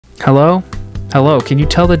Hello? Hello, can you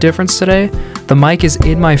tell the difference today? The mic is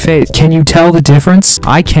in my face. Can you tell the difference?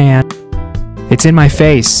 I can. It's in my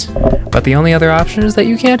face. But the only other option is that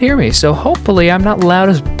you can't hear me, so hopefully I'm not loud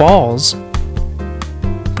as balls.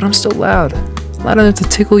 But I'm still loud. Loud enough to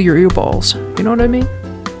tickle your ear balls. You know what I mean?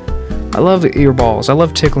 I love ear balls. I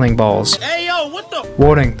love tickling balls. Hey yo, what the?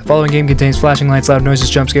 Warning, the following game contains flashing lights, loud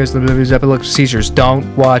noises, jump scares, and epileptic seizures.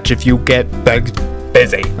 Don't watch if you get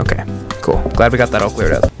busy. Okay, cool. Glad we got that all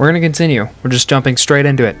cleared up. We're gonna continue. We're just jumping straight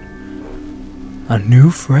into it. A new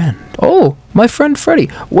friend. Oh, my friend Freddy.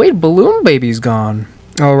 Wait, Balloon Baby's gone.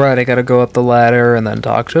 Alright, I gotta go up the ladder and then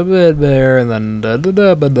talk to Bear and then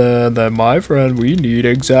then my friend, we need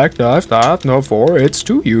exact knife, no, for it's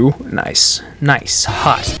to you. Nice. Nice.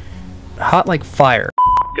 Hot. Hot like fire.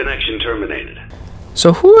 Connection terminated.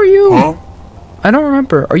 So who are you? Huh? I don't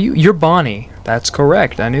remember. You're Bonnie. That's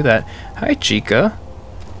correct. I knew that. Hi, Chica.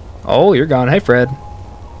 Oh, you're gone. Hey, Fred.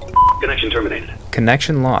 Connection terminated.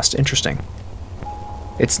 Connection lost. Interesting.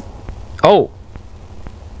 It's... Oh.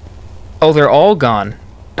 Oh, they're all gone.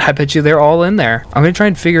 I bet you they're all in there. I'm gonna try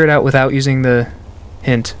and figure it out without using the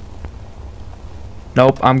hint.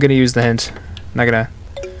 Nope, I'm gonna use the hint. I'm not gonna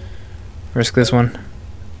risk this one.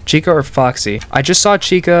 Chica or Foxy? I just saw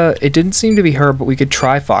Chica. It didn't seem to be her, but we could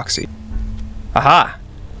try Foxy. Aha!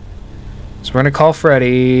 So we're gonna call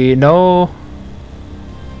Freddy. No.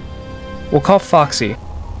 We'll call Foxy.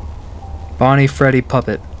 Bonnie, Freddy,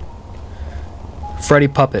 Puppet. Freddy,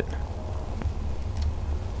 Puppet.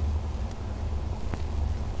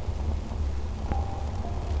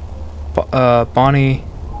 Bonnie.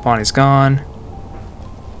 Bonnie's gone.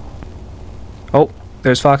 Oh,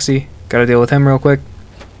 there's Foxy. Gotta deal with him real quick.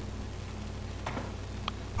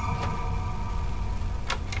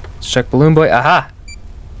 Let's check Balloon Boy. Aha!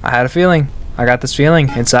 I had a feeling. I got this feeling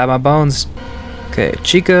inside my bones. Okay,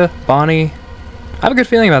 Chica, Bonnie. I have a good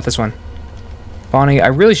feeling about this one. Bonnie, I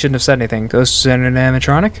really shouldn't have said anything. Ghost and an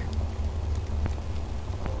animatronic.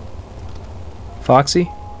 Foxy.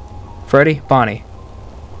 Freddy, Bonnie.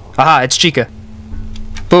 Aha, it's Chica.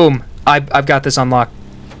 Boom. I've got this unlocked.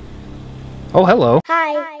 Oh, hello.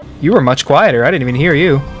 Hi. You were much quieter. I didn't even hear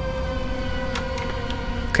you.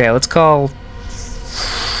 Okay, let's call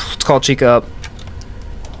Chica up.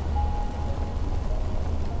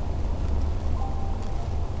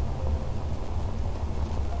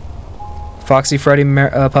 Foxy, Freddy,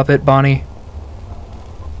 Puppet, Bonnie.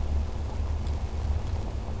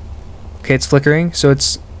 Okay, it's flickering, so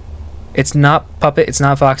it's not Puppet, it's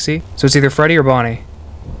not Foxy. So it's either Freddy or Bonnie.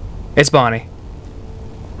 It's Bonnie.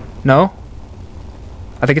 No?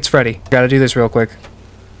 I think it's Freddy. Gotta do this real quick.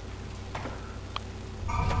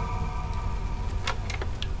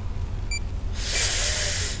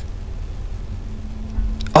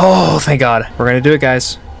 Oh, thank God. We're gonna do it,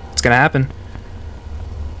 guys. It's gonna happen.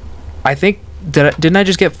 I think... Didn't I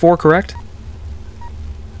just get 4 correct?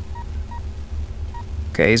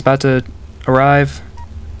 Okay, he's about to arrive.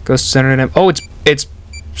 Ghost centered in him. Oh, it's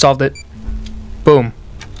solved it. Boom.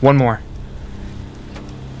 One more.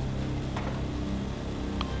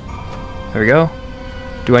 There we go.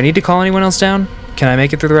 Do I need to call anyone else down? Can I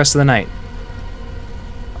make it through the rest of the night?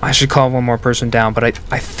 I should call one more person down, but I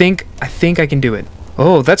think I can do it.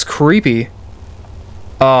 Oh, that's creepy.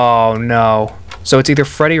 Oh, no. So it's either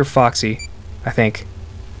Freddy or Foxy, I think.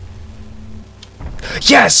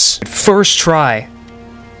 Yes! First try.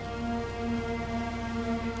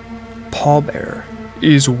 Pallbearer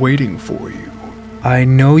is waiting for you. I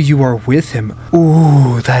know you are with him.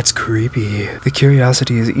 Ooh, that's creepy. The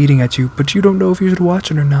curiosity is eating at you, but you don't know if you should watch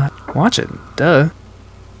it or not. Watch it. Duh.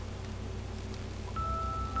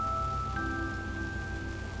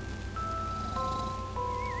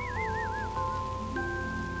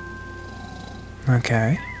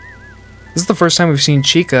 Okay. This is the first time we've seen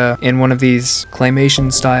Chica in one of these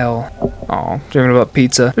claymation style. Oh, dreaming about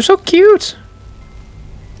pizza. They're so cute.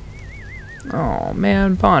 Oh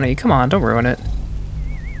man, Bonnie, come on, don't ruin it.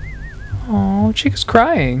 Oh, Chica's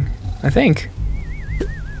crying, I think.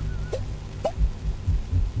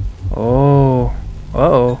 Oh,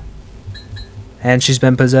 uh-oh. And she's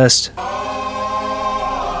been possessed.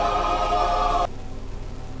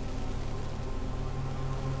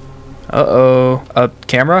 Uh-oh.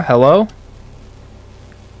 Camera? Hello?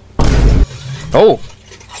 Oh!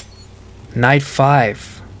 Night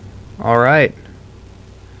 5. Alright.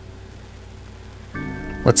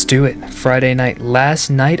 Let's do it. Friday night. Last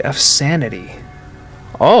night of sanity.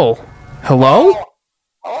 Oh! Hello?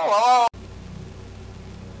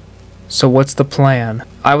 So what's the plan?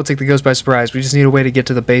 I will take the ghost by surprise. We just need a way to get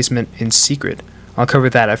to the basement in secret. I'll cover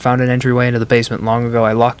that. I found an entryway into the basement long ago.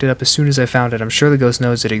 I locked it up as soon as I found it. I'm sure the ghost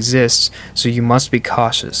knows it exists, so you must be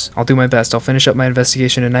cautious. I'll do my best. I'll finish up my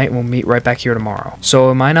investigation tonight and we'll meet right back here tomorrow.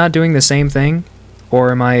 So am I not doing the same thing?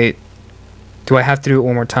 Or am I... do I have to do it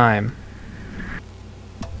one more time?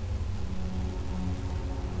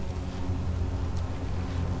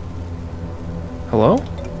 Hello?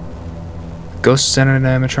 Ghost Center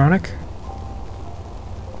animatronic?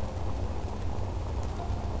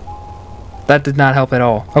 That did not help at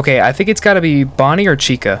all. Okay, I think it's gotta be Bonnie or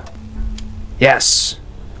Chica. Yes.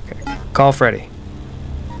 Okay, call Freddy.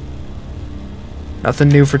 Nothing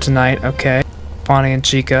new for tonight. Okay. Bonnie and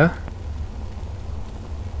Chica.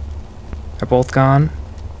 They're both gone.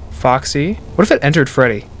 Foxy. What if it entered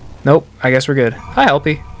Freddy? Nope, I guess we're good. Hi,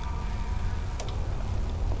 Helpy.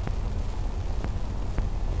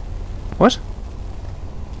 What?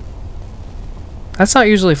 That's not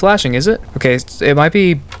usually flashing, is it? Okay, it might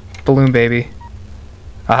be Balloon Baby.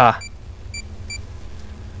 Aha.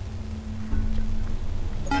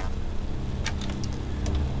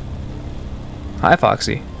 Hi,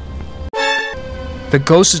 Foxy. The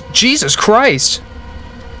ghost is... Jesus Christ!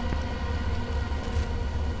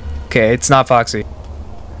 Okay, it's not Foxy.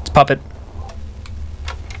 It's Puppet.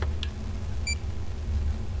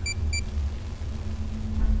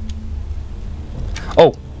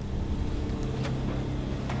 Oh!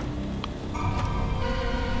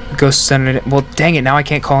 Ghost Center. Well, dang it, now I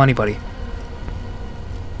can't call anybody.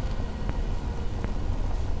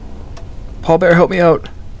 Paul Bear, help me out.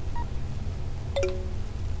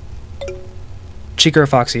 Chica or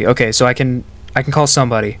Foxy. Okay, so I can call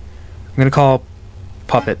somebody. I'm gonna call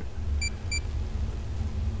Puppet.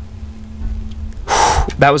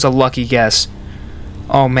 That was a lucky guess.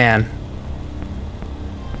 Oh man.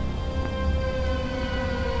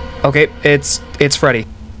 Okay, it's Freddy.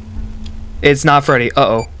 It's not Freddy.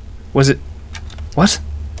 Uh-oh. Was it... What?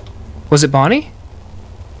 Was it Bonnie?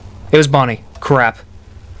 It was Bonnie. Crap.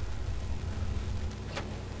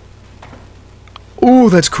 Ooh,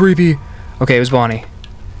 that's creepy. Okay, it was Bonnie.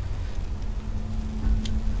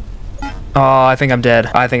 Oh, I think I'm dead.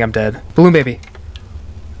 I think I'm dead. Balloon Baby.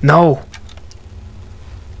 No.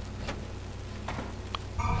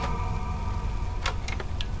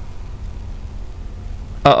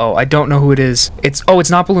 Uh-oh, I don't know who it is. It's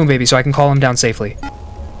not Balloon Baby, so I can call him down safely.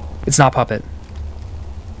 It's not Puppet.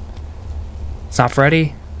 It's not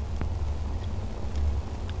Freddy.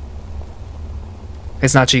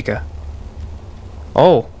 It's not Chica.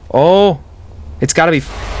 Oh. It's gotta be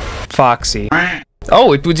Foxy.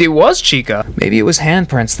 Oh, it was Chica. Maybe it was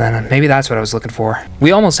handprints then. Maybe that's what I was looking for.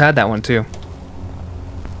 We almost had that one too.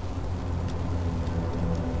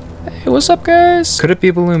 Hey, what's up, guys? Could it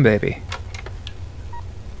be Balloon Baby?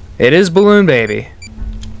 It is Balloon Baby.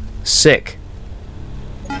 Sick.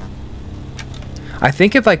 I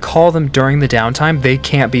think if I call them during the downtime, they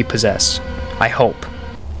can't be possessed. I hope.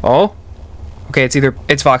 Oh? Okay,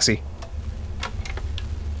 it's Foxy.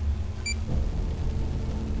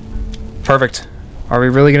 Perfect. Are we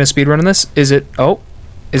really gonna speedrun this? Is it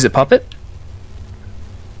Puppet?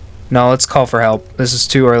 No, let's call for help. This is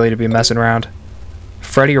too early to be messing around.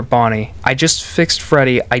 Freddy or Bonnie? I just fixed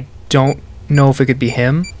Freddy. I don't know if it could be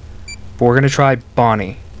him, but we're gonna try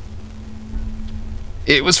Bonnie.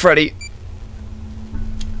 It was Freddy.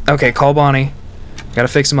 Okay, call Bonnie. Gotta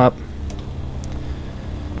fix him up.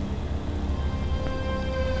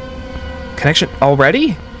 Connection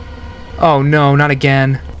already? Oh no, not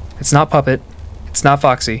again. It's not Puppet. It's not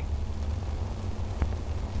Foxy.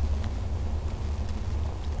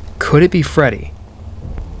 Could it be Freddy?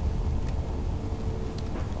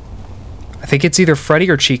 I think it's either Freddy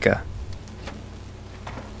or Chica.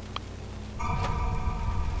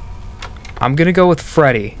 I'm gonna go with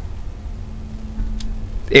Freddy.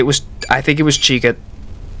 I think it was Chica.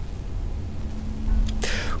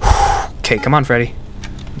 Okay, come on, Freddy.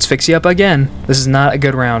 Let's fix you up again. This is not a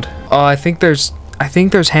good round. Oh, I think there's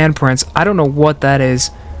handprints. I don't know what that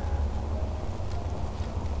is.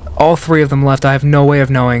 All three of them left. I have no way of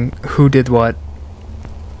knowing who did what.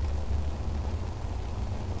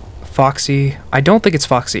 Foxy. I don't think it's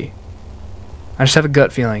Foxy. I just have a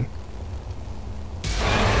gut feeling.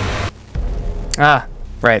 Ah,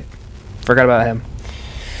 right. Forgot about him.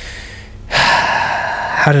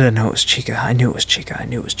 How did I know it was Chica? I knew it was Chica. I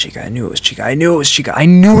knew it was Chica. I knew it was Chica. I knew it was Chica. I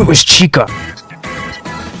knew it was Chica.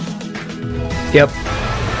 Yep.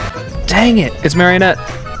 Dang it. It's Marionette.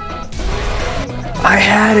 I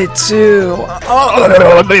had it too.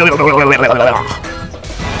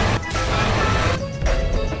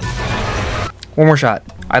 One more shot.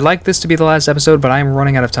 I'd like this to be the last episode, but I am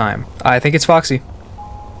running out of time. I think it's Foxy.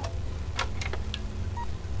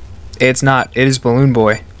 It's not. It is Balloon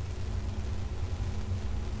Boy.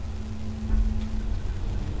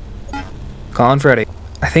 Colin Freddy.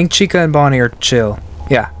 I think Chica and Bonnie are chill.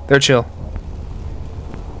 Yeah, they're chill.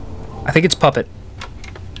 I think it's Puppet.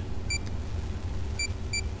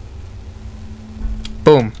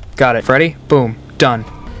 Boom. Got it. Freddy? Boom. Done.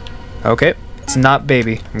 Okay. It's not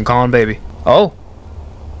Baby. I'm calling Baby. Oh.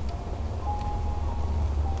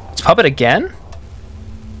 It's Puppet again?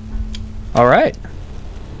 Alright.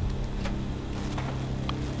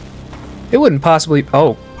 It wouldn't possibly...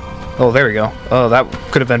 Oh. Oh, there we go. Oh, that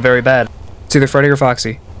could have been very bad. It's either Freddy or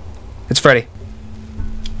Foxy. It's Freddy.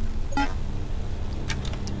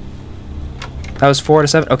 That was 4 out of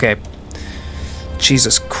 7. Okay.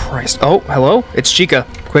 Jesus Christ. Oh, hello? It's Chica.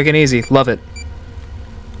 Quick and easy. Love it.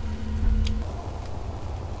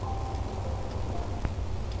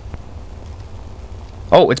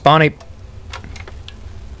 Oh, it's Bonnie.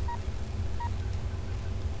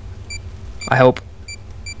 I hope.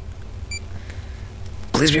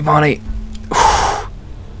 Please be Bonnie.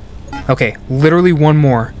 Okay, literally one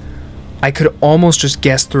more. I could almost just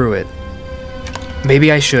guess through it.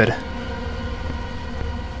 Maybe I should.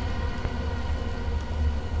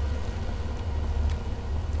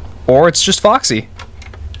 Or it's just Foxy.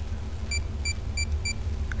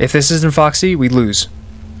 If this isn't Foxy, we lose.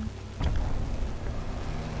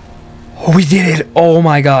 Oh, we did it! Oh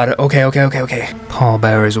my god. Okay.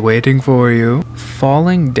 Pallbearer's waiting for you.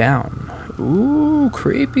 Falling down. Ooh,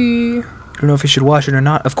 creepy. I don't know if we should watch it or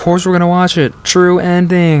not. Of course we're gonna watch it. True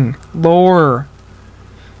ending. Lore.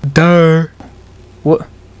 Duh. What?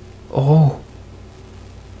 Oh.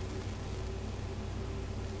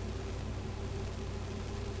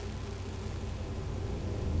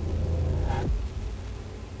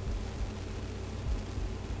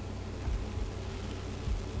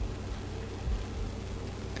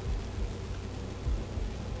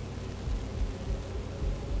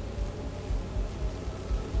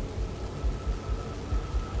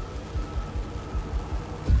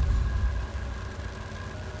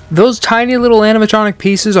 Those tiny little animatronic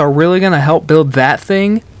pieces are really gonna help build that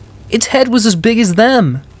thing? Its head was as big as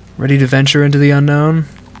them! Ready to venture into the unknown?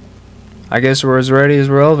 I guess we're as ready as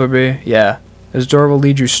we'll ever be. Yeah. This door will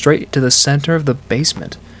lead you straight to the center of the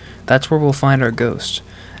basement. That's where we'll find our ghost.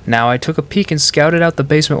 Now, I took a peek and scouted out the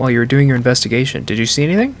basement while you were doing your investigation. Did you see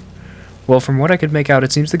anything? Well, from what I could make out,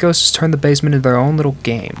 it seems the ghosts has turned the basement into their own little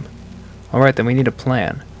game. Alright, then we need a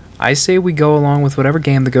plan. I say we go along with whatever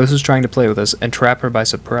game the ghost is trying to play with us and trap her by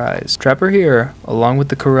surprise. Trap her here, along with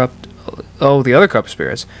the other corrupt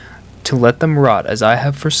spirits, to let them rot as I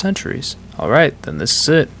have for centuries. Alright, then this is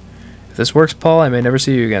it. If this works, Paul, I may never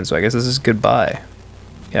see you again, so I guess this is goodbye.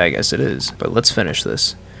 Yeah, I guess it is. But let's finish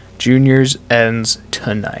this. Juniors ends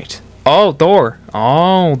tonight. Oh, door!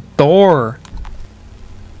 Oh, door!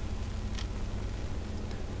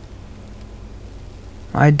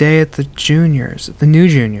 My day at the juniors. The new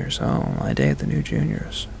juniors. Oh, my day at the new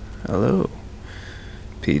juniors. Hello.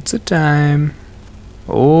 Pizza time.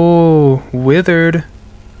 Oh, withered.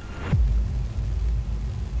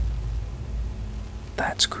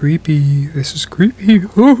 That's creepy. This is creepy.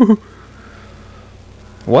 Ooh.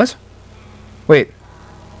 What? Wait.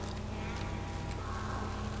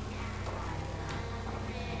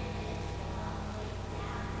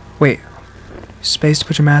 Wait. Space to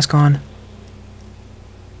put your mask on.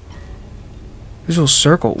 Visual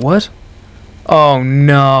circle, what? Oh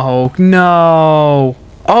no, no!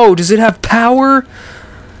 Oh, does it have power?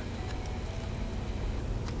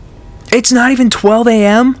 It's not even 12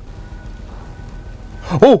 a.m.?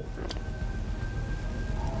 Oh!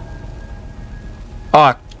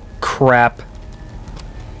 Ah, crap.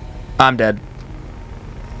 I'm dead.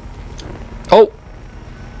 Oh!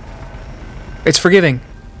 It's forgiving.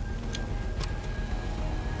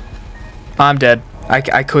 I'm dead.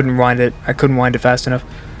 I couldn't wind it. I couldn't wind it fast enough.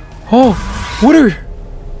 Oh, what are...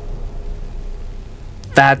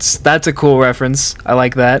 That's a cool reference. I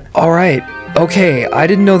like that. Alright. Okay, I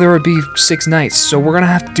didn't know there would be 6 nights, so we're gonna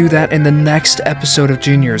have to do that in the next episode of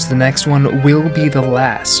Juniors. The next one will be the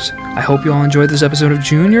last. I hope you all enjoyed this episode of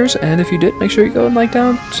Juniors, and if you did, make sure you go and like,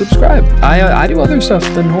 down, subscribe. I do other stuff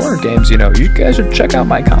than horror games, you know. You guys should check out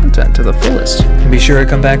my content to the fullest. And be sure to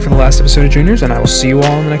come back for the last episode of Juniors, and I will see you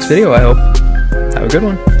all in the next video, I hope. Have a good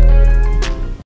one.